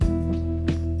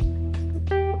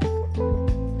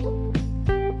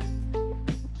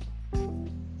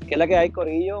¿Qué es la que hay,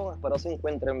 corillo? Espero se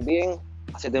encuentren bien.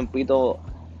 Hace tiempito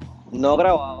no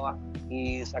grababa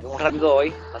y saqué un ratito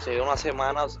hoy. Hace unas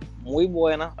semanas muy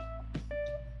buenas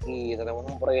y tenemos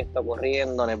un proyecto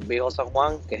corriendo en el viejo San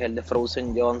Juan, que es el de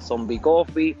Frozen John Zombie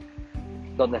Coffee,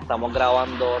 donde estamos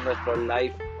grabando nuestro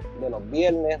live de los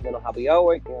viernes, de los happy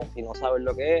hour, que si no sabes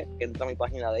lo que es, entra a mi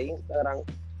página de Instagram,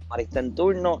 Marista en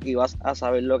Turno, y vas a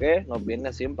saber lo que es. Los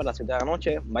viernes siempre a las 7 de la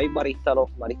noche, vais Barista,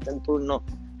 los Marista en Turno,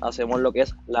 hacemos lo que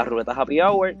es las ruletas happy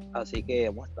hour, así que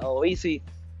hemos estado busy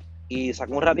y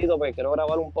saco un ratito porque quiero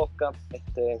grabar un podcast,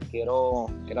 quiero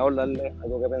hablarles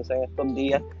algo que pensé en estos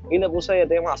días y le puse de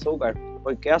tema azúcar.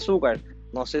 ¿Por qué azúcar?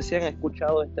 No sé si han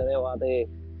escuchado este debate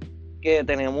que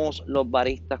tenemos los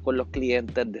baristas con los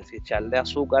clientes de si echarle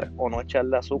azúcar o no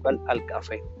echarle azúcar al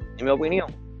café. En mi opinión,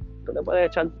 tú le puedes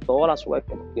echar toda la azúcar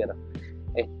que tú quieras,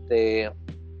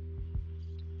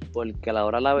 porque a la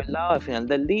hora de la verdad, al final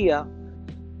del día,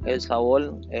 el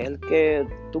sabor es el que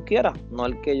tú quieras, no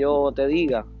el que yo te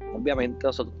diga. Obviamente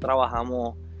nosotros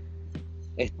trabajamos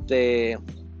de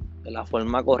la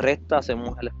forma correcta,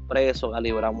 hacemos el expreso,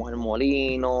 calibramos el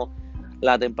molino,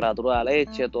 la temperatura de la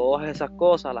leche, todas esas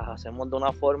cosas las hacemos de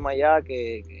una forma ya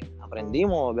que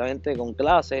aprendimos, obviamente con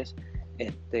clases,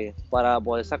 para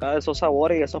poder sacar esos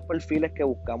sabores y esos perfiles que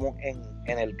buscamos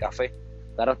en el café.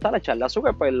 Claro está, echarle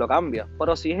azúcar pues lo cambia,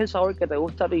 pero si es el sabor que te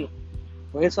gusta a ti,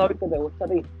 no es el sabor que te gusta a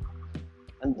ti.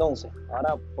 Entonces,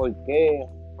 ahora, ¿por qué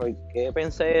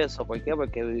pensé eso? ¿Por qué?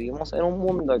 Porque vivimos en un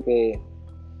mundo que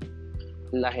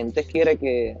la gente quiere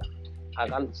que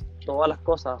hagan todas las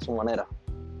cosas a su manera.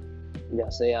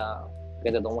 Ya sea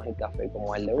que te tomes el café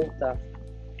como a él le gusta,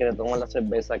 que te tomes la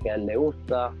cerveza que a él le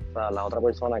gusta, o sea, la otra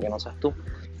persona que no seas tú,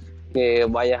 que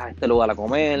vayas a este lugar a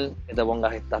comer, que te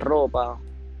pongas esta ropa,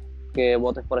 que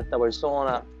votes por esta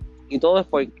persona. Y todo es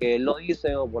porque él lo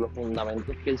dice o por los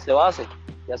fundamentos que él se base,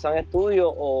 ya sean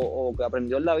estudios o que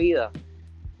aprendió en la vida.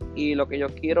 Y lo que yo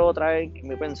quiero traer,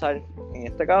 mi pensar en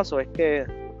este caso, es que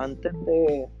antes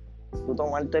de tú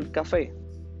tomarte el café,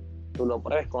 tú lo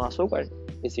pruebes con azúcar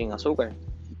y sin azúcar.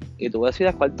 Y tú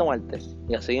decidas cuál tomarte.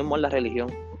 Y así mismo en la religión.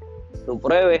 Tú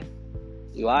pruebes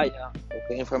y vaya,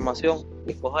 busques información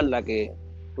y escojas la que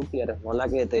tú quieres, no la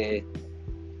que te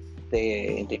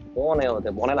expone o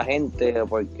te pone la gente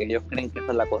porque ellos creen que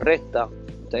esa es la correcta.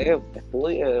 Usted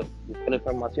estudie, busque la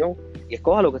información y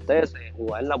escoja lo que usted desee.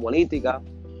 Igual en la política,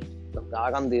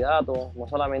 cada candidato, no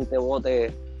solamente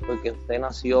vote porque usted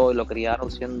nació y lo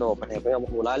criaron siendo PNP o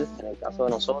popular, en el caso de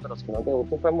nosotros, sino que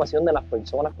busque información de las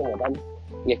personas como tal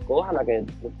y escoja la que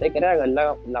usted crea que es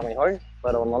la mejor,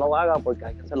 pero no lo haga porque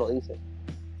alguien se lo dice.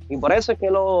 Y por eso es que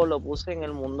lo puse en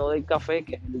el mundo del café,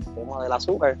 que es el tema del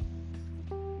azúcar,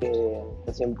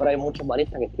 que siempre hay muchos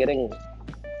baristas que quieren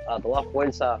a toda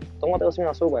fuerza, tómate sin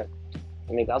azúcar.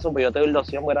 En mi caso, pues yo te doy la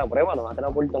opción, mira, pruébalo, date la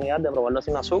oportunidad de probarlo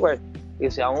sin azúcar. Y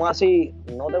si aún así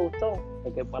no te gustó,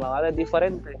 porque el paladar es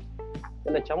diferente,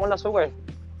 pues le echamos el azúcar.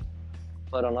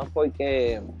 Pero no es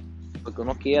porque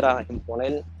uno quiera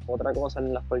imponer otra cosa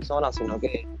en las personas, sino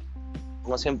que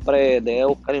uno siempre debe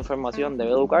buscar información, debe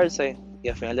educarse y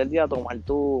al final del día tomar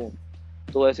tu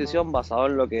decisión basado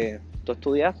en lo que tú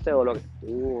estudiaste o lo que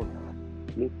tú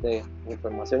viste,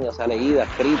 información ya sea leída,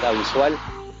 escrita, visual.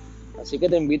 Así que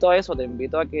te invito a eso, te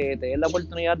invito a que te des la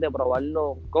oportunidad de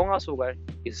probarlo con azúcar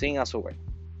y sin azúcar,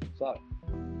 ¿sabes?